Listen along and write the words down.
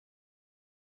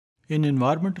In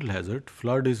environmental hazard,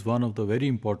 flood is one of the very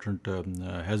important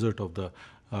hazard of the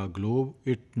globe.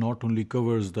 It not only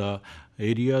covers the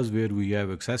areas where we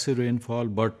have excessive rainfall,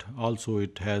 but also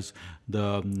it has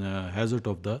the hazard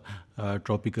of the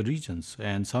tropical regions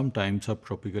and sometimes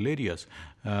subtropical areas.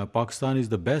 Pakistan is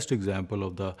the best example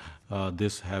of the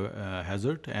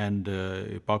hazard, and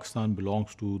Pakistan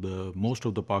belongs to the most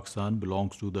of the Pakistan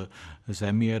belongs to the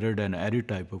semi-arid and arid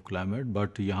type of climate.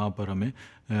 But यहाँ पर हमें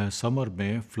summer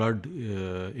में flood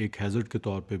एक hazard के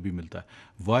तौर पे भी मिलता है.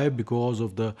 Why? Because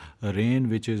of the rain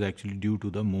which is actually due to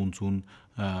the monsoon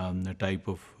type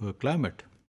of climate.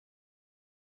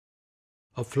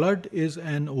 A flood is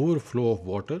an overflow of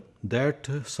water that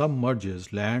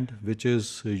submerges land, which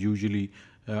is usually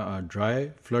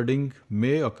dry. Flooding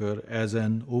may occur as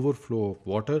an overflow of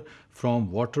water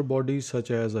from water bodies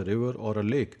such as a river or a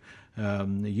lake.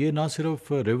 ये ना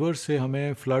सिर्फ river से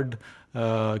हमें flood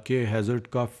के hazard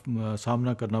का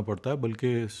सामना करना पड़ता है,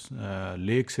 बल्कि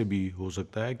लेक से भी हो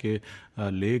सकता है कि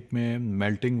लेक में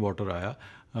मेल्टिंग वाटर आया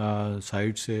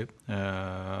साइड से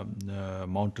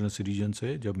माउंटेनस रीजन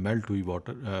से, जब मेल्ट हुई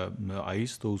वाटर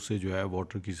आइस, तो उससे जो है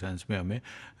वाटर की सेंस में हमें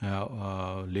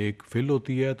लेक फिल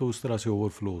होती है, तो उस तरह से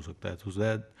ओवरफ्लो हो सकता है. तो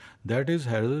that is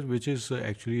hazard which is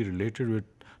actually related with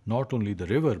not only the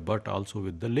river but also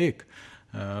with the lake.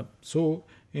 So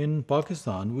in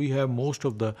Pakistan we have most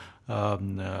of the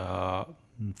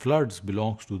floods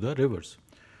belongs to the rivers.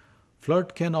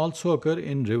 Flood can also occur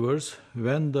in rivers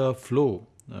when the flow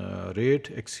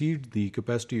rate exceeds the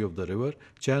capacity of the river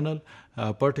channel,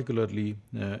 particularly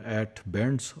at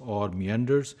bends or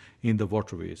meanders in the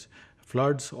waterways.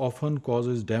 Floods often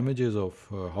causes damages of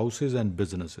houses and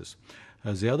businesses.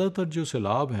 ज़्यादातर जो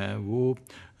सैलाब हैं वो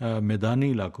मैदानी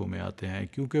इलाकों में आते हैं,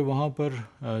 क्योंकि वहाँ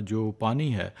पर जो पानी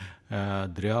है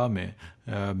दरिया में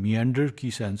मियंडर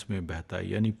की सेंस में बहता है,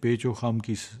 यानी पेचो खम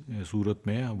की सूरत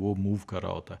में वो मूव कर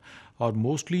रहा होता है, और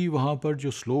मोस्टली वहाँ पर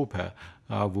जो स्लोप है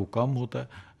वो कम होता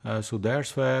है. सो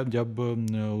दैट्स वाई जब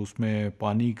उसमें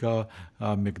पानी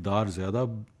का मिकदार ज़्यादा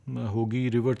होगी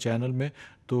रिवर चैनल में,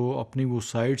 तो अपनी वो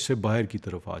साइड से बाहर की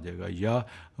तरफ आ जाएगा, या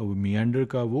मियंडर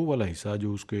का वो वाला हिस्सा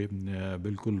जो उसके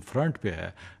बिल्कुल फ्रंट पे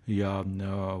है, या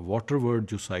वाटरवर्ड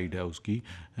जो साइड है उसकी,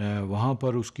 वहाँ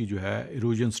पर उसकी जो है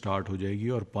इरोजन स्टार्ट हो जाएगी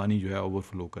और पानी जो है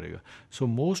ओवरफ्लो करेगा. So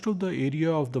most of the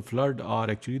area of the flood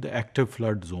are actually the active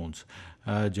flood Jones,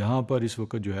 जहाँ पर इस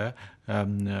वक्त जो है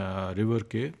रिवर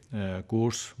के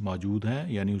कोर्स मौजूद हैं,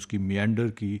 यानी उसकी मियंडर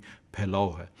की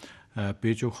फैलाव है,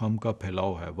 पेचो खम का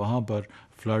फैलाव है, वहाँ पर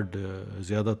फ्लड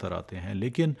ज़्यादातर आते हैं.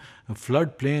 लेकिन फ्लड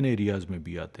प्लेन एरियाज़ में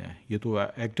भी आते हैं. ये तो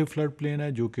एक्टिव फ्लड प्लेन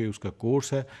है जो कि उसका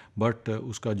कोर्स है, बट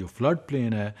उसका जो फ्लड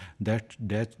प्लेन है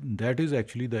that is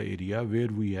actually the area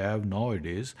where we have now it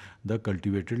is the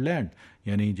cultivated land.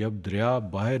 यानी जब दरिया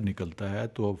बाहर निकलता है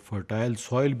तो फर्टाइल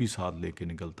सॉइल भी साथ लेके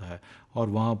निकलता है, और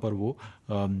वहाँ पर वो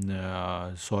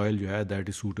सॉइल जो है that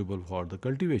is suitable for the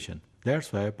cultivation.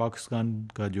 That's why Pakistan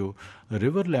का जो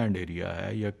रिवर लैंड एरिया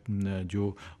है या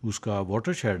जो उसका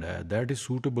वाटर शेड है that is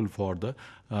suitable for the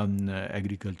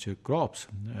agriculture crops.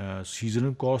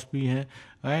 Seasonal crops भी हैं,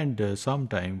 and some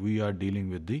time we are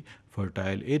dealing with the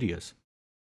fertile areas.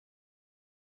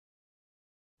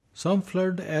 Some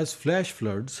flood as flash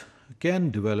floods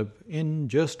can develop in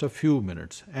just a few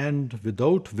minutes and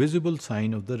without visible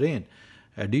sign of the rain.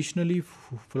 Additionally,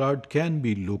 flood can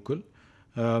be local,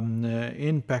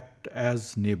 impact as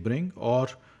neighboring or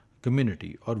community,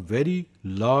 or very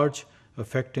large,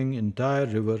 affecting entire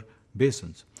river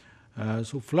basins.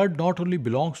 So flood not only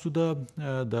belongs to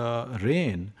the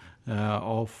rain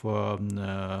of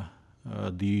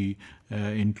the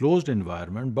enclosed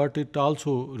environment, but it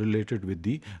also related with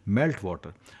the melt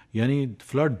water. यानी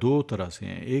flood दो तरह से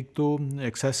हैं, एक तो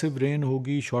excessive rain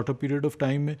होगी shorter period of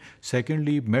time में,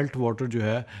 secondly melt water जो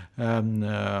है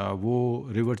वो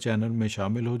रिवर चैनल में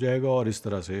शामिल हो जाएगा और इस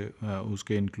तरह से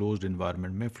उसके इनक्लोज्ड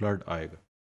एनवायरनमेंट में फ्लड आएगा.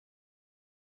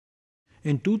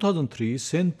 In 2003,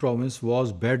 Sindh province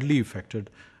was badly affected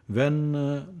when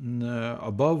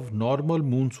above normal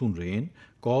monsoon rain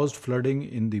caused flooding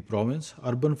in the province.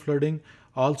 Urban flooding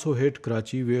also hit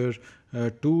Karachi, where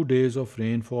 2 days of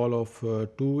rainfall of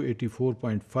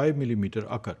 284.5 millimeter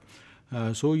occur.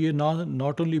 So ये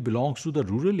not only belongs to the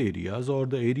rural areas or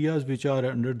the areas which are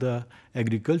under the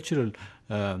agricultural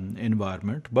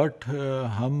environment, but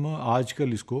हम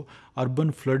आजकल इसको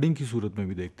urban flooding की सूरत में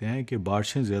भी देखते हैं कि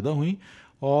बारिशें ज़्यादा हुई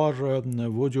और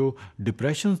वो जो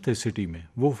डिप्रेशन थे सिटी में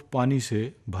वो पानी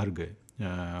से भर गए.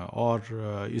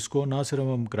 और इसको ना सिर्फ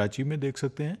हम कराची में देख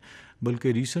सकते हैं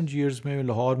बल्कि रीसेंट ईयर्स में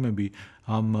लाहौर में भी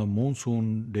हम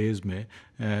मॉनसून डेज़ में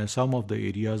सम of the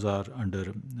areas are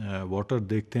under water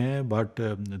देखते हैं, but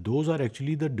those are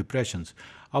actually the depressions.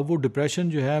 अब वो डिप्रेशन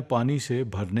जो है पानी से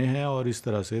भरने हैं और इस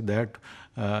तरह say that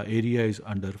area is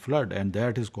under flood and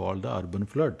that is called the urban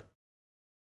flood.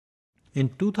 In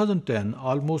 2010,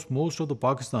 almost most of the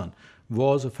Pakistan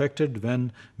was affected when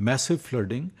massive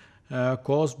flooding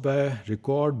caused by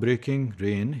record-breaking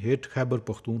rain hit Khyber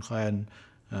Pakhtunkhwa and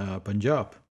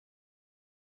Punjab.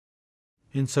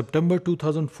 In September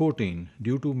 2014,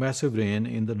 due to massive rain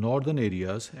in the northern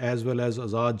areas as well as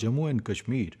Azad Jammu and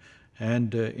Kashmir and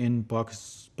in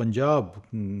Punjab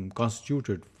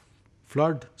constituted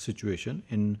flood situation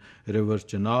in rivers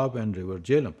Chenab and river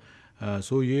Jhelum.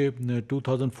 So ये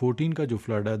 2014 का जो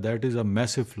flood है that is a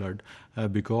massive flood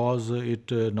because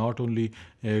it not only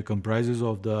comprises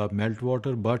of the melt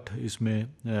water but इसमें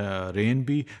rain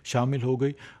भी शामिल हो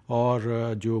गई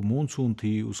और जो मानसून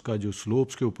थी उसका जो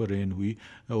स्लोप्स के ऊपर रेन हुई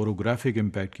ओरोग्राफिक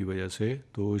इम्पैक्ट की वजह से,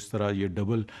 तो इस तरह ये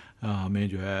डबल हमें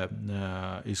जो है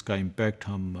इसका इम्पैक्ट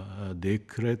हम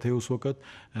देख रहे थे उस वक़्त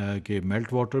कि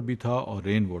मेल्ट वाटर भी था और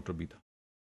रेन वाटर भी था।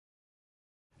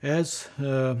 As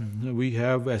we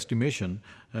have estimation,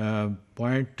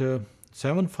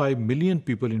 0.75 million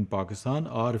people in Pakistan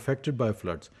are affected by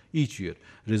floods each year,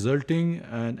 resulting in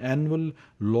an annual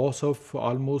loss of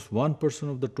almost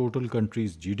 1% of the total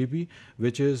country's GDP,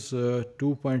 which is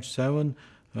 2.7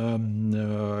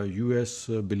 US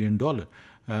billion dollar.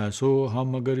 सो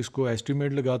हम अगर इसको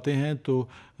estimate लगाते हैं तो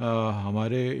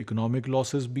हमारे economic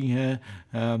losses भी हैं,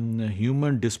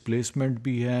 human displacement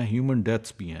भी है, ह्यूमन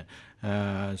डेथ्स भी हैं।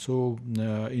 So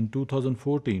in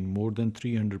 2014 more than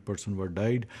 300 persons were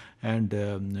died and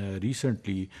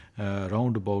recently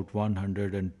around about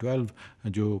 112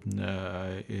 जो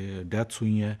डेथ्स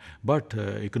हुई हैं, बट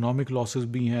इकोनॉमिक लॉसेस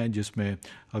भी हैं जिसमें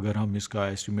अगर हम इसका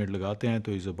एस्टिमेट लगाते हैं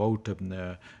तो इज़ अबाउट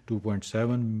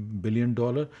 2.7 बिलियन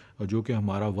डॉलर जो कि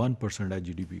हमारा 1% है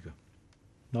GDP का।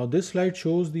 Now this slide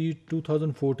shows the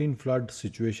 2014 flood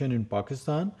situation in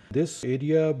Pakistan. This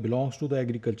area belongs to the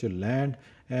agricultural land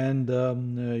and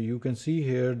you can see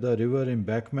here the river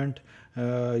embankment.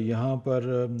 यहाँ पर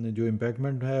जो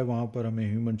embankment है वहाँ पर हमें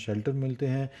human shelter मिलते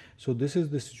हैं. So this is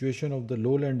the situation of the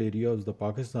lowland area of the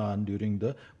Pakistan during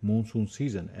the monsoon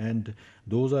season, and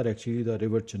those are actually the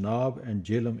river Chenab and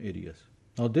Jhelum areas.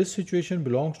 Now this situation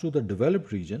belongs to the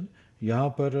developed region. यहाँ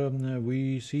पर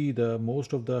we see the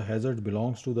most of the hazard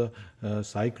belongs to the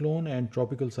cyclone, and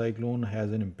tropical cyclone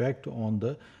has an impact on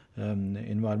the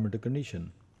environmental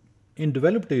condition. In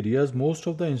developed areas most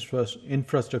of the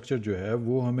infrastructure जो है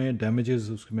वो हमें damages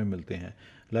उसमें मिलते हैं,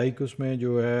 like उसमें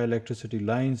जो है electricity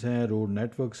lines हैं, road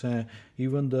networks हैं,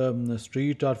 even the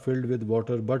street are filled with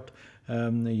water, but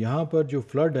यहाँ पर जो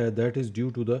flood है that is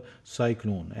due to the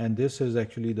cyclone, and this is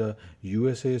actually the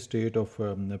USA state of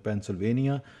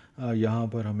Pennsylvania. यहाँ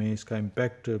पर हमें इसका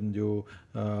इम्पैक्ट जो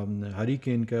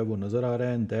हरिकेन का है वो नज़र आ रहा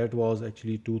है, एंड दैट वाज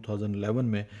एक्चुअली 2011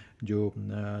 में जो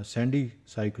सैंडी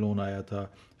साइक्लोन आया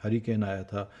था, हरिकेन आया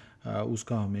था,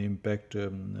 उसका हमें इम्पैक्ट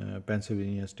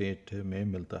पेंसिल्वेनिया स्टेट में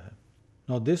मिलता है।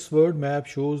 Now this world map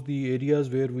shows the areas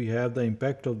where we have the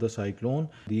impact of the cyclone.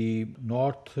 The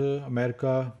North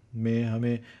America में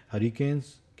हमें hurricanes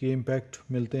के इम्पैक्ट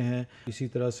मिलते हैं, इसी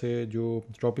तरह से जो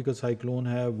ट्रॉपिकल साइक्लोन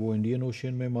है वो इंडियन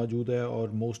ओशन में मौजूद है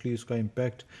और मोस्टली इसका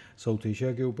इम्पैक्ट साउथ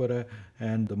एशिया के ऊपर है,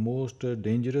 एंड द मोस्ट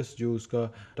डेंजरस जो उसका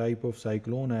टाइप ऑफ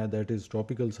साइक्लोन है दैट इज़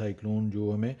ट्रॉपिकल साइक्लोन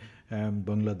जो हमें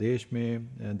बांग्लादेश में,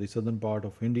 the southern part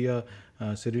of India,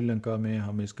 Sri Lanka में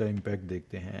हम इसका इम्पैक्ट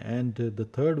देखते हैं। And the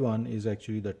third one is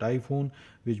actually the typhoon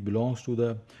which belongs to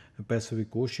the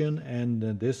Pacific Ocean, and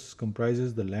this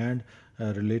comprises the land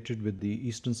related with the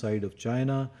eastern side of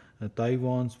China,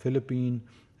 Taiwan, Philippines,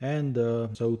 and the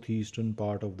southeastern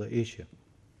part of the Asia.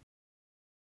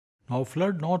 Now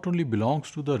flood not only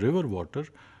belongs to the river water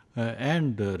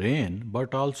and rain, but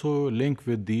also linked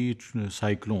with the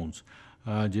cyclones,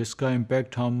 जिसका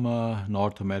impact हम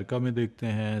north America में देखते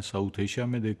हैं, south Asia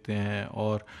में देखते हैं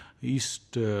और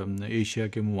east Asia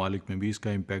के ममालिक में भी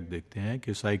इसका इम्पैक्ट देखते हैं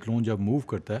कि साइक्लोन जब मूव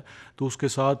करता है तो उसके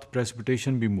साथ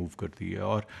प्रेसिपिटेशन भी मूव करती है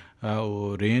और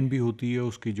रेन भी होती है।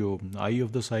 उसकी जो आई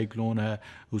ऑफ द साइक्लोन है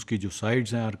उसकी जो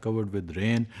साइड्स हैं आर कवर्ड विद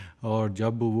रेन, और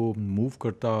जब वो मूव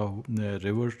करता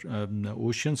रिवर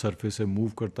ओशन सरफेस से मूव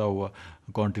करता हुआ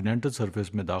कॉन्टिनेंटल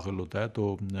सरफेस में दाखिल होता है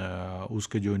तो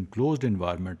उसके जो इनक्लोज्ड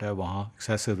इन्वायरमेंट है वहाँ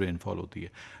एक्सेसिव रेनफॉल होती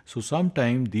है। सो some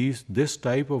time this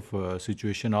type of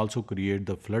situation also create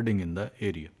the flooding in the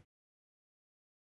area.